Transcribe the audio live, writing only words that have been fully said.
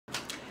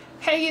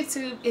Hey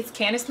YouTube, it's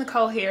Candace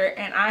Nicole here,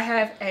 and I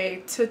have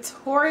a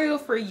tutorial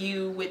for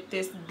you with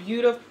this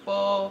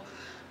beautiful,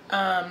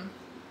 I'm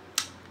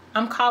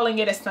calling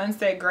it a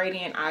sunset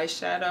gradient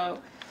eyeshadow.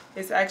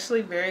 It's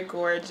actually very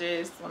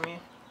gorgeous.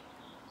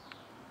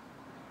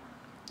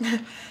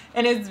 And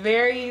it's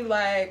very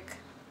like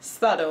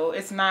subtle.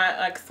 It's not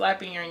like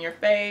slapping you in your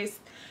face,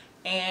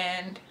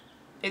 and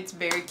it's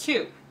very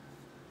cute.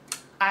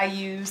 I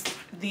used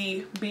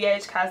the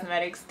BH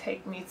Cosmetics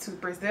Take Me to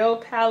Brazil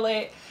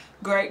palette,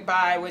 Great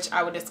Buy, which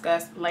I will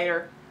discuss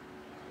later.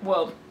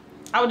 Well,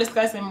 I will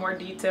discuss in more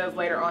details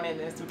later on in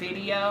this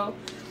video.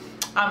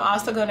 I'm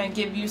also going to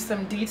give you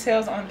some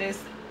details on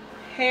this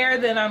hair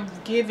that I'm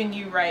giving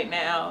you right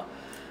now.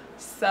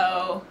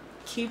 So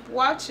keep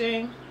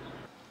watching.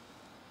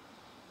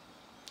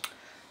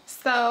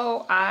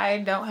 So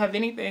I don't have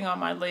anything on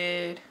my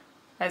lid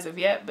as of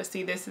yet, but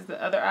see, this is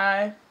the other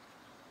eye.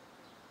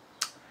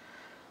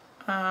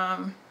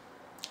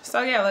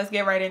 So yeah, let's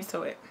get right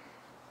into it.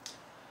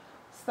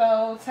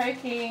 So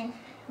taking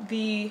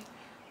the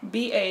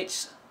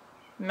BH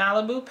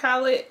Malibu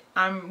palette,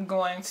 I'm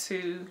going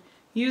to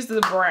use the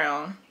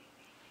brown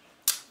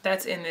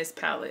that's in this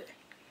palette.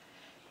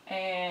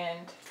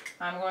 And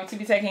I'm going to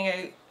be taking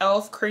a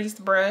e.l.f. crease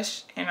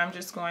brush, and I'm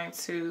just going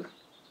to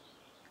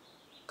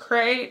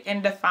create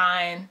and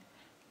define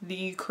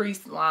the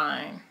crease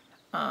line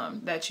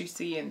that you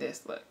see in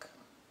this look.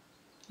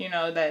 You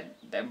know,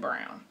 that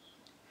brown.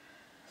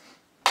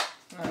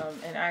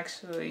 And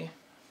actually,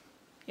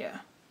 yeah.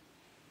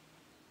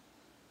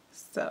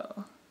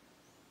 So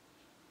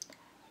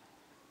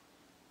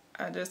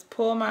I just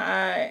pull my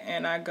eye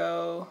and I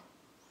go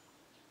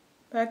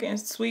back and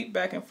sweep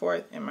back and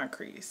forth in my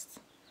crease.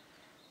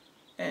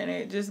 And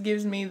it just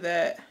gives me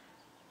that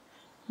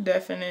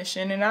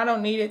definition. And I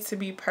don't need it to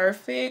be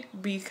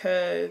perfect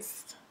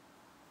because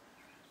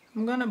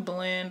I'm gonna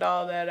blend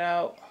all that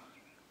out.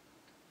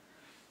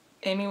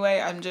 Anyway,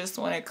 I just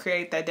want to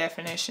create that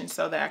definition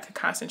so that I can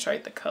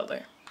concentrate the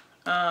color.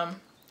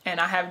 And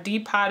I have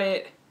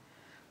depotted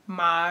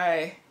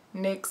my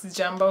NYX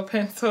Jumbo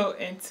Pencil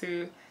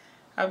into,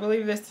 I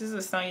believe this is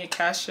a Sonia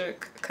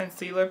Kashuk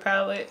concealer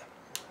palette.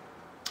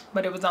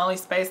 But it was the only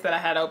space that I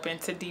had open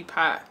to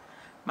depot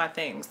my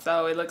things,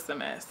 so it looks a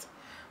mess.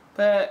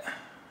 But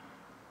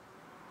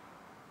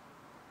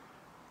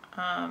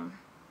I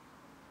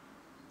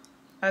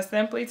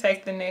simply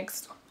take the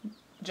NYX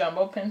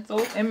Jumbo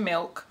Pencil in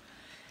Milk,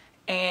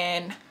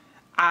 and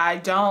I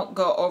don't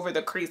go over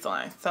the crease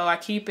line. So I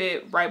keep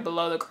it right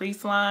below the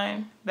crease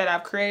line that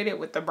I've created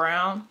with the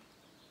brown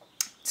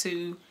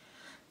to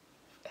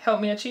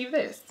help me achieve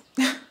this.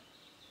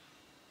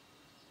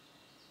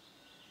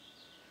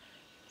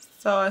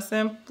 So I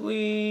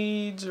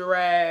simply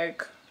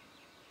drag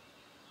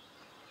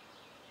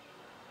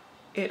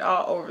it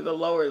all over the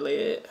lower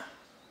lid.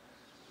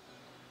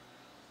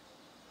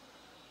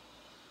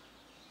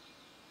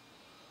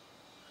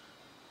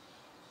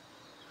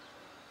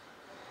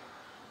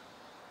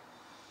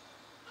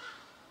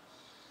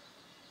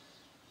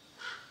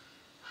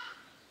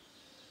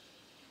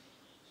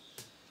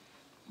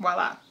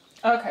 Voila.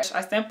 Okay,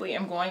 I simply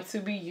am going to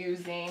be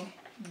using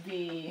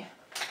the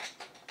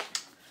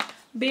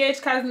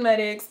BH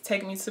Cosmetics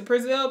Take Me to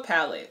Brazil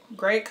palette.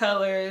 Great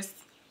colors.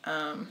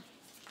 I'm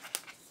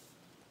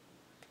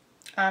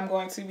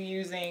going to be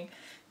using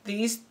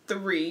these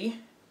three,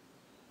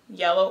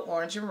 yellow,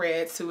 orange, and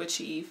red, to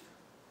achieve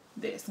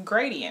this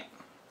gradient.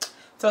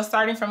 So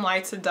starting from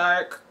light to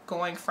dark,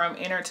 going from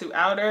inner to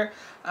outer,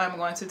 I'm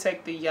going to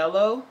take the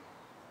yellow.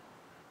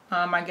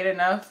 I get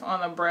enough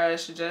on the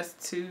brush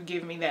just to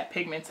give me that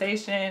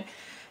pigmentation,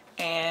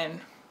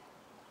 and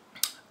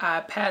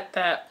I pat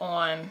that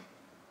on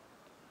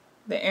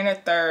the inner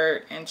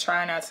third and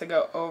try not to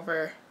go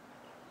over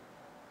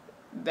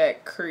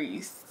that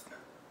crease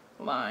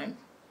line.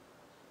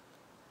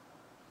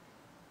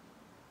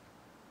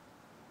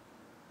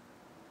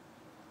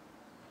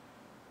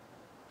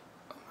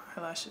 Oh,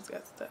 my eyelashes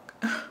got stuck.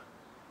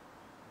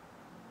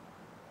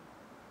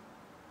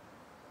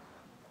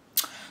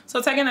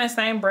 So taking that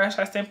same brush,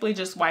 I simply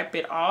just wipe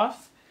it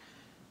off.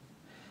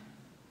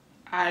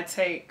 I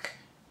take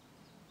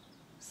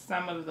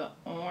some of the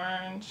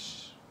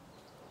orange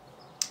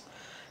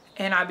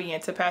and I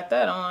begin to pat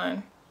that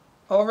on,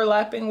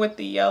 overlapping with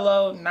the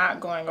yellow, not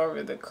going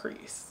over the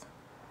crease.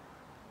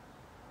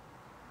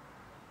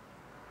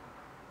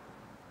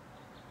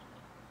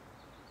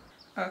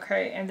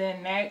 Okay, and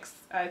then next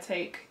I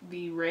take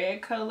the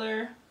red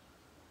color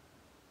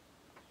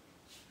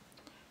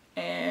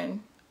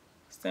and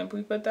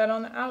simply put that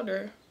on the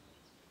outer.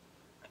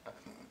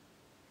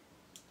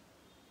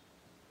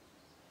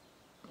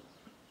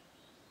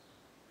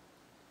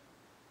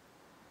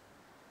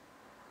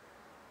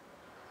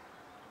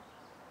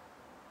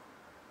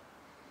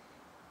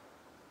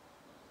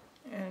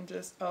 And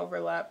just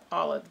overlap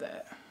all of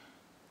that.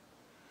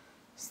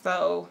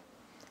 So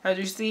as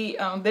you see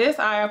on this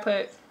eye, I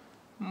put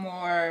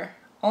more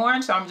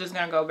orange, so I'm just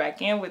gonna go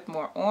back in with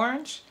more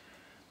orange.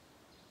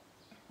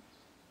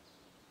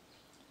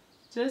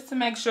 just to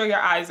make sure your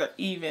eyes are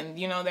even.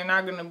 You know, they're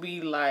not gonna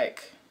be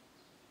like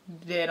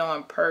dead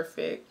on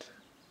perfect,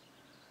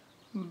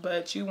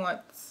 but you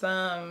want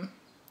some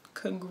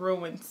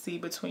congruency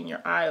between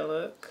your eye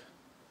look.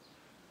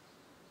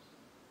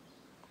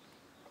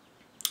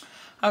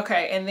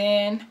 Okay, and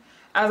then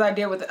as I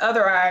did with the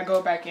other eye, I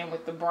go back in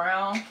with the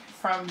brown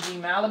from the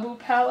Malibu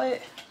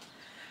palette,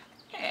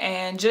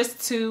 and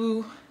just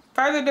to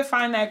further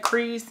define that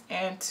crease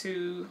and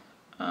to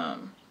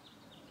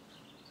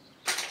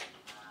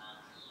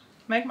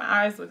make my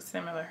eyes look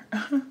similar.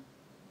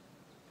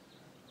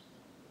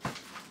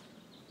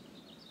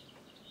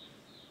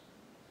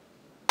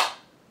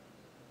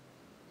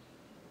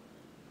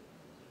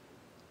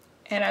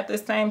 And at the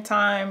same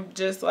time,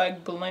 just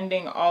like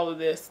blending all of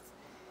this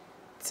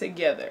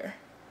together.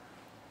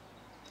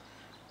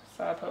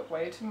 So I put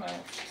way too much.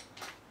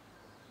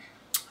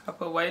 I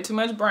put way too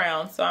much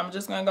brown, so I'm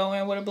just gonna go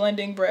in with a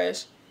blending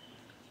brush.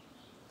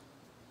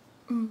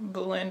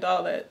 Blend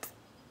all that.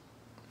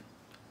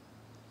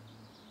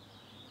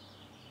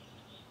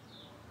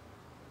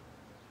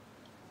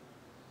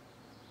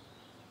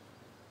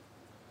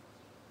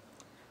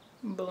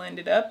 Blend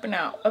it up and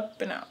out,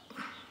 up and out.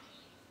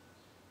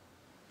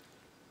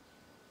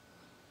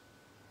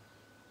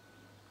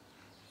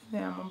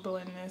 Then I'm gonna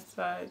blend this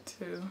side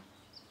too.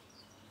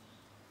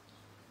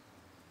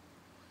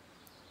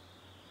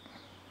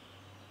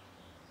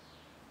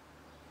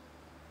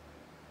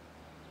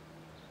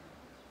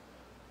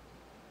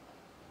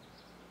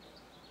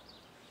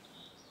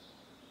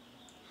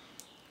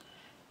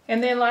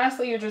 And then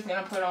lastly, you're just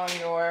gonna put on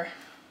your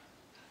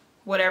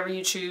whatever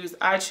you choose.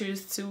 I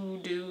choose to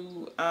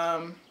do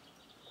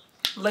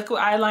liquid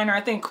eyeliner.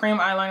 I think cream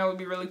eyeliner would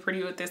be really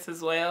pretty with this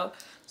as well.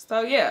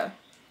 So yeah.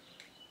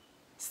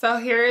 So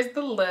here is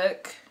the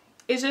look.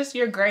 It's just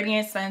your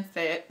gradient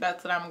sunset.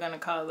 That's what I'm gonna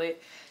call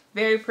it.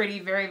 Very pretty,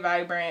 very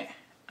vibrant.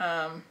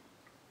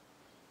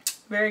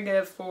 Very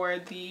good for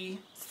the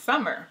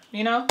summer,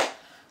 you know?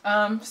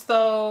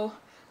 So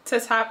to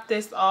top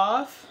this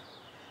off,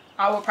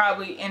 I will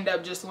probably end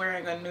up just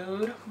wearing a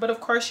nude. But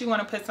of course you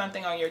want to put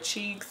something on your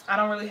cheeks. I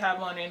don't really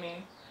have on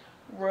any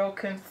real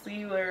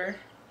concealer.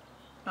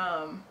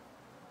 I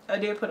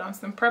did put on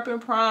some Prep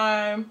and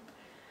Prime.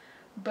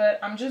 But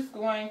I'm just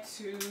going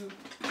to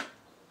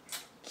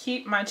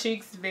keep my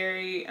cheeks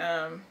very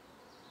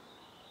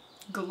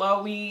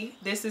glowy.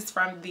 This is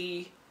from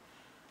the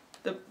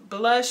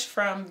blush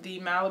from the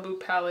Malibu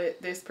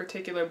palette, this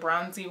particular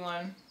bronzy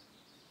one.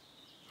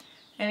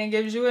 And it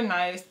gives you a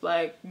nice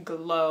like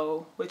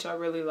glow, which I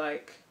really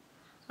like.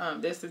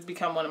 This has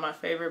become one of my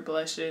favorite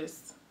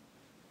blushes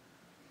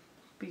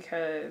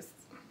because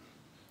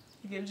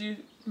it gives you,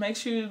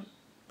 makes you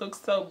look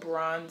so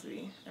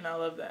bronzy, and I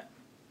love that.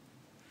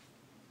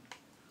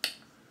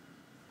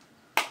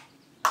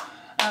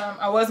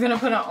 I was gonna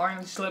put on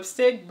orange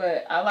lipstick,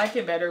 but I like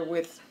it better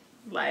with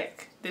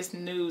like this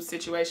nude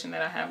situation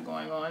that I have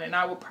going on, and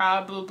I will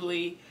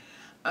probably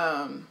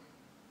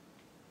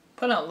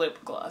put on lip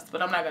gloss,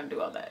 but I'm not gonna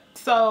do all that.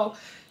 So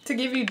to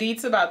give you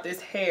deets about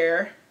this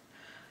hair,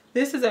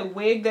 this is a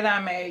wig that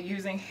I made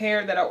using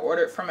hair that I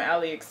ordered from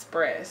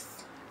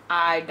Aliexpress.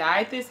 I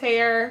dyed this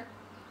hair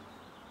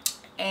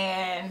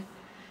and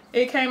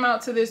it came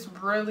out to this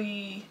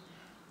really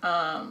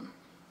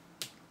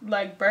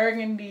like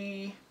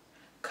burgundy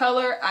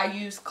color. I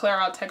used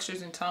Clairol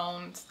Textures and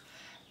Tones,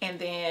 and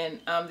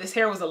then this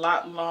hair was a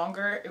lot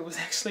longer. It was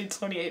actually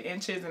 28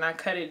 inches and I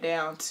cut it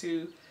down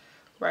to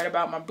right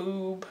about my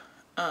boob.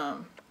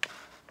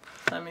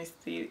 Let me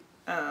see.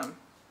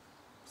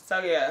 So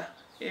yeah,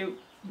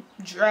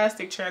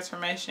 drastic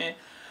transformation,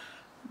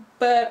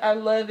 but I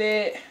love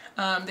it.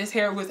 This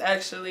hair was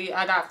actually,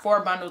 I got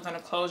 4 bundles in a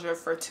closure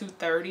for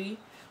 $230,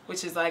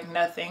 which is like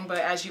nothing, but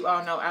as you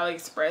all know,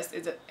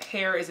 AliExpress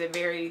hair is a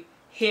very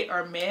hit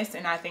or miss,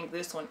 and I think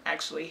this one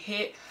actually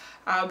hit.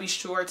 I'll be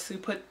sure to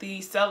put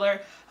the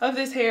seller of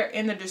this hair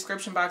in the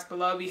description box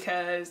below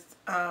because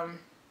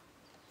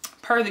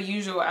per the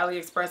usual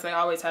AliExpress, they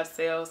always have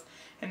sales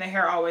and the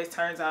hair always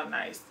turns out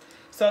nice.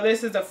 So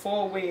this is a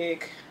full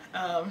wig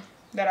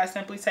that I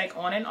simply take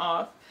on and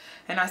off,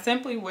 and I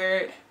simply wear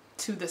it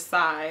to the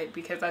side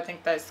because I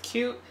think that's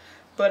cute.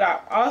 But I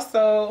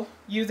also,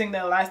 using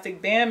the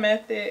elastic band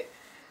method,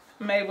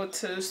 I'm able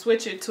to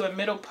switch it to a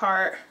middle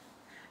part.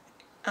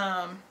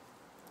 I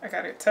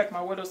gotta tuck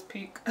my widow's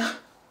peak.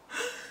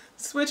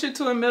 Switch it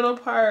to a middle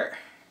part,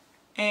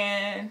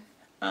 and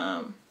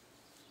I'm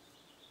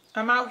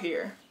out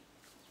here.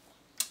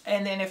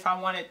 And then if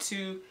I wanted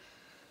to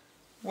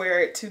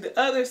wear it to the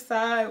other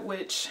side,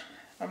 which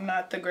I'm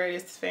not the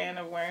greatest fan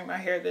of wearing my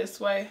hair this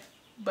way,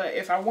 but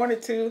if I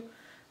wanted to,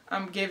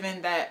 I'm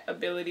given that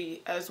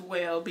ability as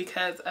well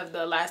because of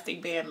the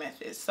elastic band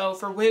method. So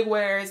for wig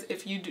wearers,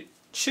 if you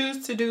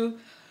choose to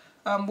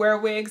wear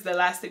wigs, the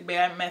elastic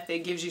band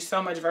method gives you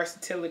so much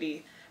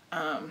versatility.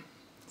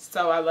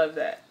 So I love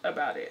that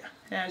about it.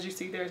 And as you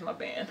see, there's my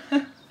band.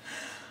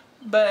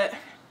 But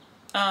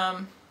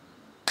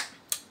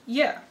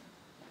yeah.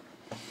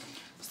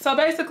 So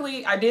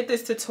basically, I did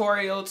this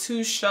tutorial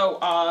to show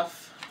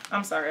off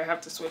I'm sorry, I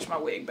have to switch my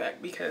wig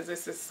back because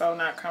this is so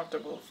not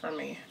comfortable for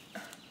me.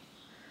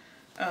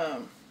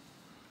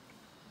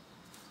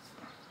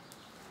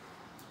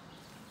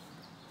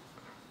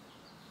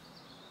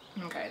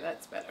 Okay,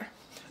 that's better.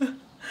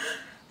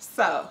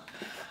 So,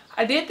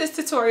 I did this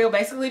tutorial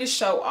basically to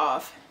show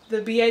off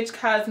the BH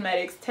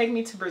Cosmetics Take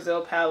Me to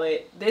Brazil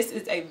palette. This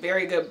is a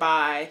very good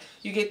buy.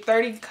 You get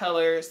 30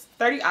 colors,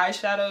 30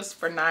 eyeshadows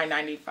for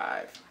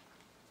 $9.95.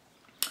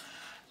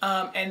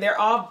 And they're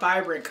all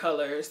vibrant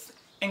colors,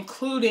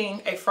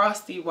 including a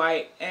frosty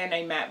white and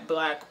a matte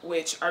black,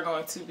 which are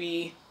going to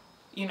be,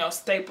 you know,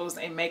 staples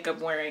in makeup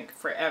wearing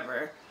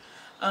forever.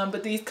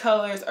 But these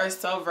colors are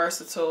so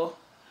versatile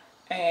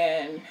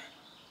and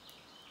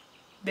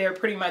they're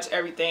pretty much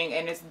everything,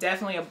 and it's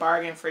definitely a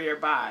bargain for your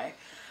buy.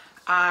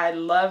 I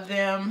love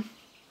them.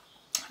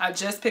 I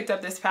just picked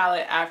up this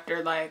palette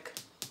after like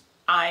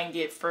eyeing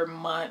it for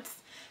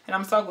months, and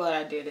I'm so glad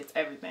I did. It's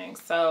everything.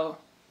 So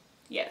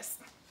yes,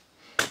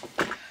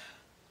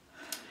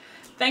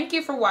 thank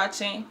you for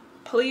watching.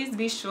 Please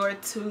be sure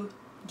to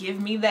give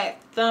me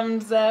that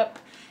thumbs up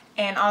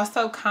and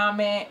also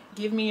comment,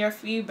 give me your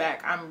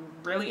feedback. I'm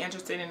really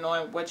interested in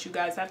knowing what you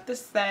guys have to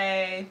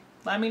say.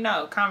 Let me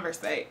know.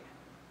 Conversate.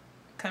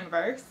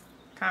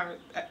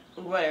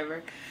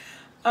 Whatever.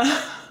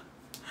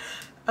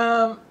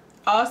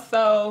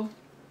 Also,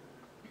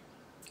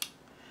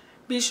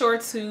 be sure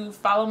to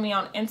follow me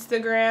on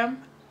Instagram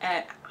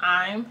at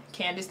I'm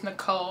Candice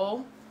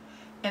Nicole,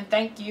 and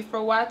thank you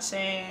for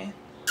watching.